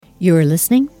You're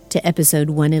listening to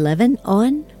episode 111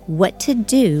 on What to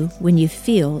Do When You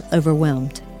Feel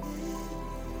Overwhelmed.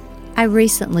 I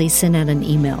recently sent out an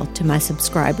email to my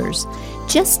subscribers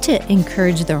just to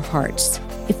encourage their hearts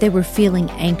if they were feeling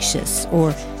anxious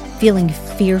or feeling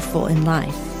fearful in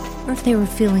life, or if they were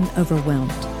feeling overwhelmed.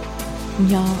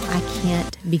 Y'all, I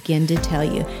can't begin to tell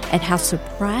you at how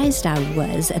surprised I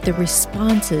was at the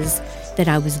responses that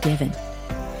I was given.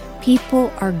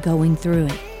 People are going through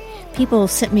it. People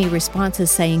sent me responses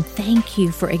saying, thank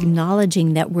you for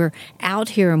acknowledging that we're out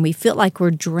here and we feel like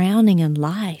we're drowning in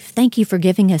life. Thank you for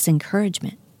giving us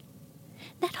encouragement.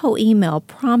 That whole email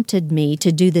prompted me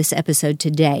to do this episode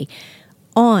today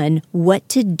on what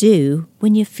to do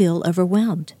when you feel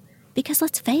overwhelmed. Because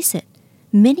let's face it,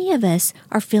 many of us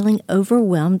are feeling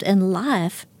overwhelmed in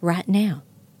life right now.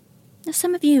 Now,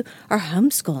 some of you are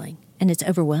homeschooling and it's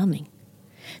overwhelming.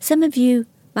 Some of you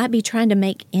might be trying to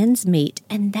make ends meet,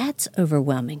 and that's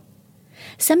overwhelming.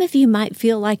 Some of you might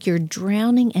feel like you're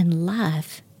drowning in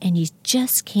life, and you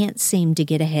just can't seem to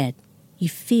get ahead. You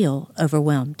feel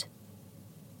overwhelmed.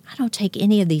 I don't take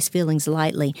any of these feelings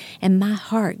lightly, and my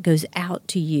heart goes out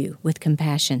to you with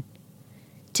compassion.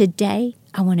 Today,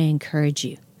 I want to encourage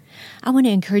you. I want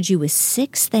to encourage you with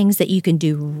 6 things that you can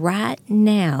do right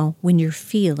now when you're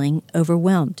feeling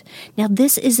overwhelmed. Now,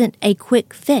 this isn't a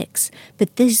quick fix,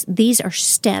 but these are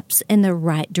steps in the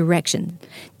right direction.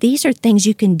 These are things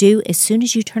you can do as soon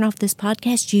as you turn off this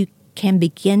podcast. You can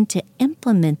begin to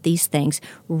implement these things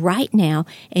right now,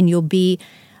 and you'll be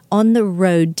on the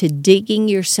road to digging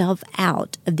yourself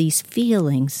out of these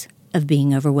feelings of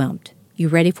being overwhelmed. You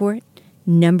ready for it?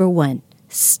 Number 1,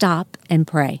 stop and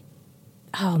pray.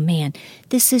 Oh man,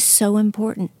 this is so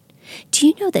important. Do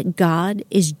you know that God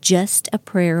is just a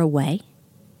prayer away?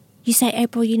 You say,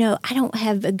 April, I don't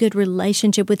have a good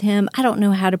relationship with Him. I don't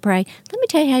know how to pray. Let me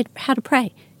tell you how to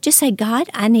pray. Just say, God,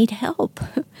 I need help.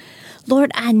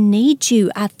 Lord, I need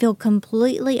you. I feel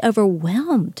completely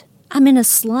overwhelmed. I'm in a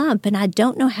slump and I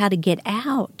don't know how to get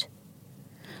out.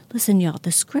 Listen, y'all,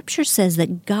 the scripture says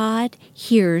that God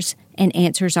hears and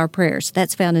answers our prayers.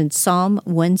 That's found in Psalm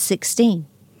 116.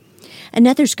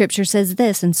 Another scripture says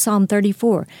this in Psalm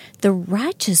 34, the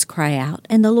righteous cry out,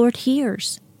 and the Lord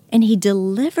hears, and He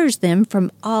delivers them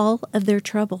from all of their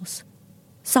troubles.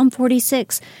 Psalm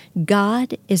 46,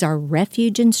 God is our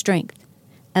refuge and strength,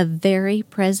 a very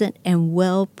present and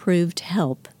well-proved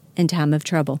help in time of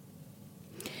trouble.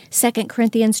 2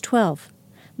 Corinthians 12,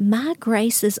 my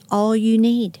grace is all you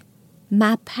need.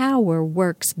 My power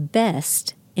works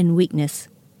best in weakness.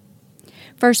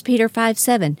 1 Peter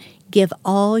 5:7, give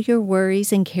all your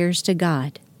worries and cares to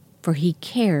God, for He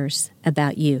cares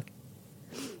about you.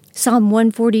 Psalm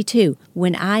 142,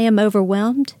 when I am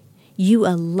overwhelmed, you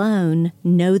alone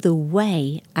know the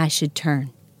way I should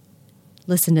turn.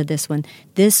 Listen to this one.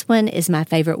 This one is my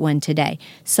favorite one today.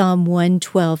 Psalm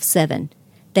 112:7,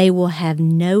 they will have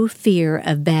no fear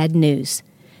of bad news.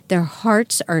 Their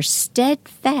hearts are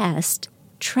steadfast,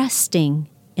 trusting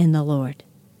in the Lord.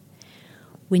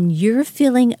 When you're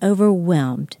feeling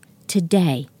overwhelmed,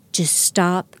 today, just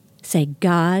stop, say,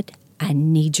 God, I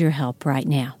need your help right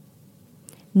now.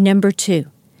 Number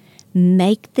 2,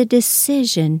 make the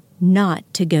decision not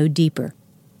to go deeper.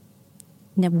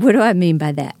 Now, what do I mean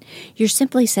by that? You're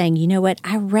simply saying, you know what,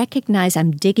 I recognize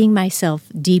I'm digging myself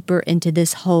deeper into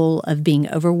this hole of being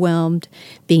overwhelmed,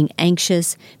 being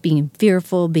anxious, being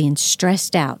fearful, being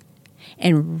stressed out.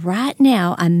 And right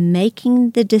now, I'm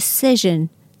making the decision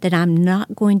that I'm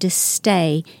not going to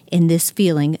stay in this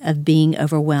feeling of being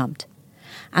overwhelmed.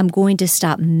 I'm going to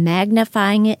stop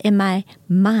magnifying it in my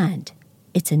mind.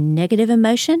 It's a negative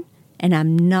emotion, and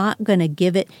I'm not going to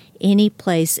give it any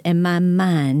place in my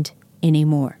mind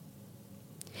anymore.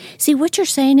 See, what you're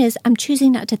saying is I'm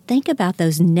choosing not to think about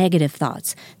those negative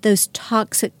thoughts, those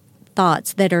toxic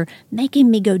thoughts that are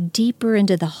making me go deeper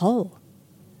into the hole.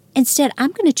 Instead,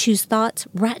 I'm going to choose thoughts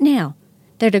right now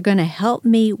that are going to help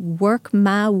me work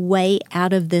my way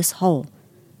out of this hole.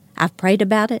 I've prayed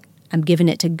about it, I'm giving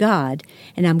it to God,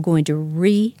 and I'm going to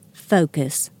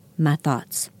refocus my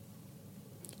thoughts.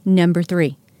 Number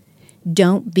 3,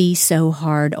 don't be so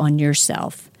hard on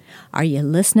yourself. Are you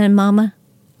listening, Mama?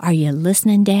 Are you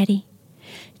listening, Daddy?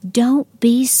 Don't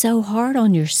be so hard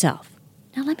on yourself.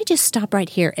 Now let me just stop right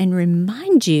here and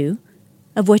remind you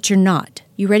of what you're not.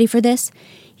 You ready for this?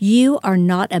 You are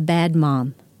not a bad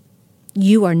mom.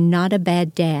 You are not a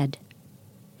bad dad.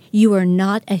 You are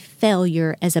not a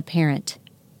failure as a parent.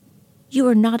 You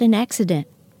are not an accident.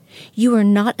 You are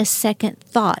not a second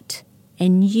thought.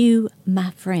 And you,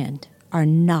 my friend, are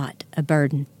not a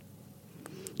burden.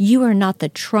 You are not the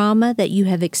trauma that you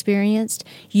have experienced.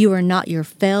 You are not your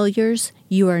failures.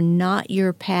 You are not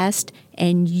your past,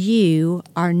 and you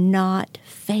are not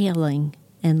failing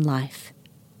in life.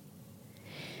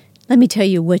 Let me tell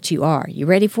you what you are. You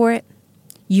ready for it?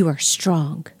 You are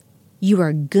strong. You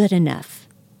are good enough.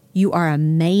 You are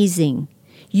amazing.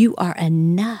 You are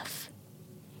enough.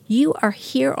 You are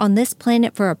here on this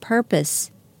planet for a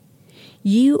purpose.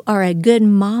 You are a good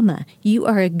mama. You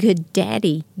are a good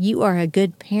daddy. You are a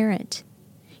good parent.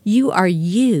 You are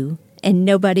you, and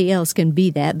nobody else can be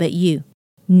that but you.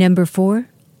 Number 4,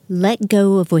 let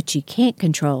go of what you can't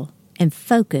control and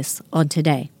focus on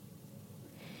today.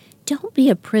 Don't be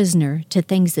a prisoner to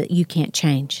things that you can't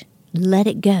change. Let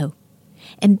it go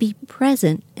and be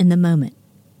present in the moment.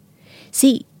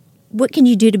 See, what can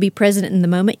you do to be present in the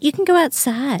moment? You can go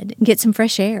outside and get some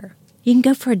fresh air. You can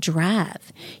go for a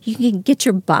drive. You can get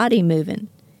your body moving.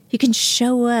 You can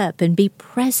show up and be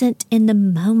present in the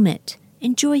moment.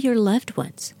 Enjoy your loved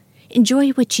ones.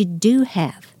 Enjoy what you do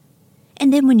have.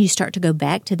 And then when you start to go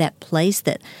back to that place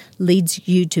that leads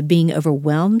you to being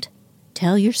overwhelmed,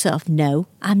 tell yourself, no,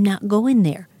 I'm not going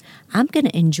there. I'm going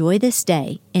to enjoy this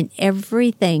day and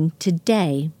everything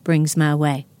today brings my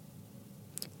way.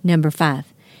 Number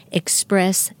 5,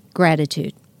 express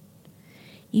gratitude.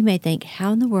 You may think,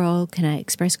 how in the world can I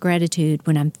express gratitude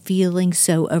when I'm feeling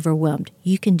so overwhelmed?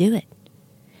 You can do it.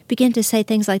 Begin to say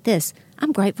things like this: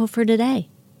 I'm grateful for today.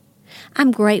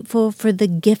 I'm grateful for the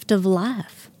gift of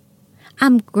life.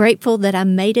 I'm grateful that I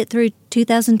made it through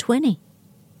 2020.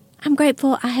 I'm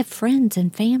grateful I have friends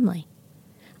and family.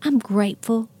 I'm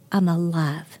grateful I'm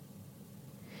alive.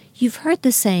 You've heard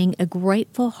the saying, a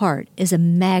grateful heart is a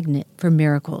magnet for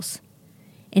miracles,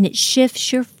 and it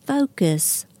shifts your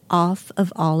focus off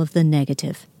of all of the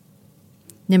negative.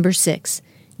 Number 6,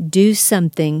 do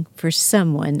something for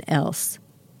someone else.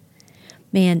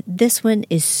 Man, this one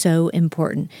is so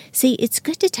important. See, it's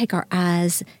good to take our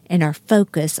eyes and our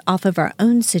focus off of our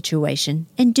own situation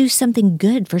and do something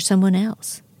good for someone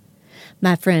else.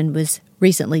 My friend was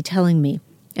recently telling me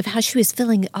of how she was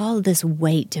feeling all of this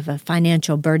weight of a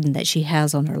financial burden that she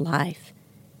has on her life.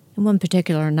 And one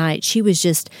particular night, she was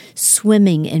just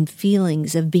swimming in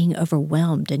feelings of being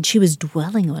overwhelmed, and she was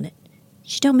dwelling on it.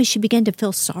 She told me she began to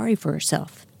feel sorry for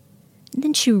herself. And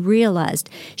then she realized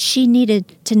she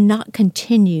needed to not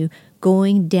continue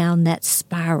going down that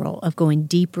spiral of going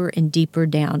deeper and deeper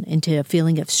down into a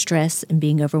feeling of stress and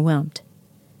being overwhelmed.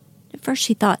 At first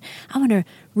she thought, I want to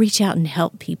reach out and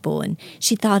help people, and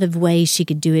she thought of ways she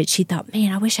could do it. She thought,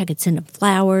 man, I wish I could send them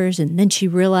flowers, and then she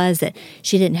realized that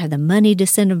she didn't have the money to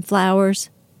send them flowers.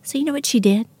 So you know what she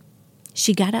did?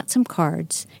 She got out some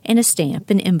cards and a stamp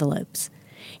and envelopes,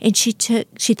 and she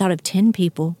thought of 10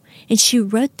 people, and she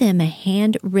wrote them a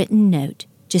handwritten note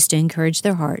just to encourage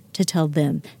their heart, to tell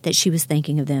them that she was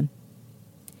thinking of them.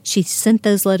 She sent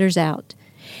those letters out,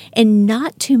 and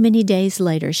not too many days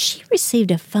later, she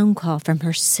received a phone call from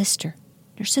her sister.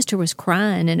 Her sister was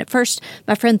crying, and at first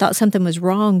my friend thought something was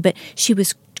wrong, but she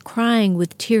was crying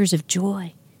with tears of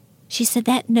joy. She said,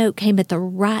 that note came at the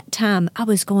right time. I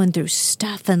was going through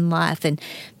stuff in life, and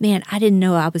man, I didn't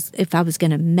know if I was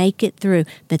going to make it through,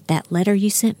 but that letter you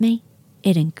sent me,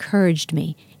 it encouraged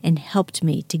me and helped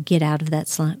me to get out of that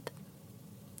slump.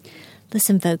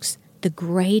 Listen, folks, the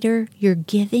greater you're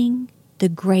giving, the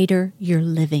greater you're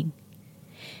living.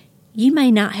 You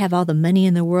may not have all the money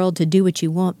in the world to do what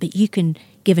you want, but you can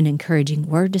give an encouraging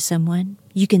word to someone.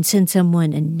 You can send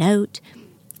someone a note.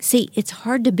 See, it's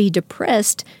hard to be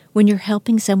depressed when you're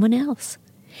helping someone else.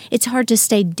 It's hard to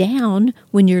stay down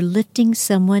when you're lifting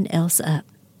someone else up.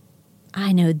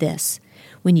 I know this.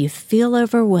 When you feel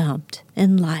overwhelmed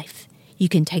in life, you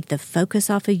can take the focus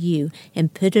off of you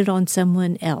and put it on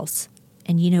someone else.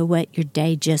 And you know what? Your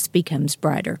day just becomes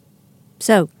brighter.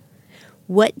 So,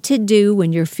 what to do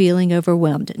when you're feeling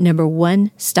overwhelmed? Number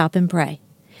 1, stop and pray.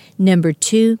 Number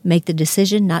 2, make the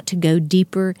decision not to go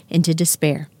deeper into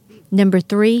despair. Number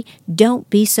 3, don't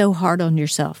be so hard on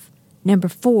yourself. Number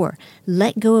 4,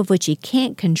 let go of what you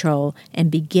can't control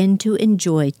and begin to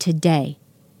enjoy today.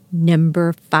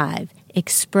 Number 5,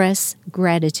 express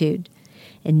gratitude.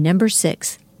 And number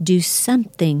 6, do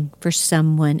something for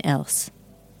someone else.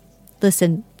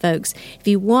 Listen, folks, if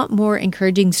you want more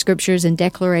encouraging scriptures and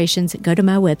declarations, go to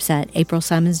my website,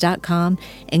 aprilsimons.com,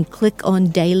 and click on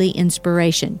Daily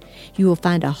Inspiration. You will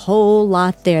find a whole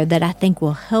lot there that I think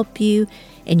will help you,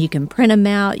 and you can print them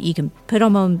out. You can put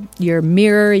them on your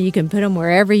mirror. You can put them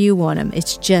wherever you want them.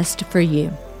 It's just for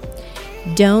you.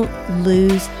 Don't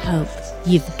lose hope.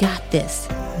 You've got this.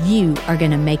 You are going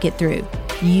to make it through.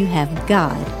 You have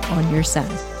God on your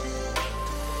side.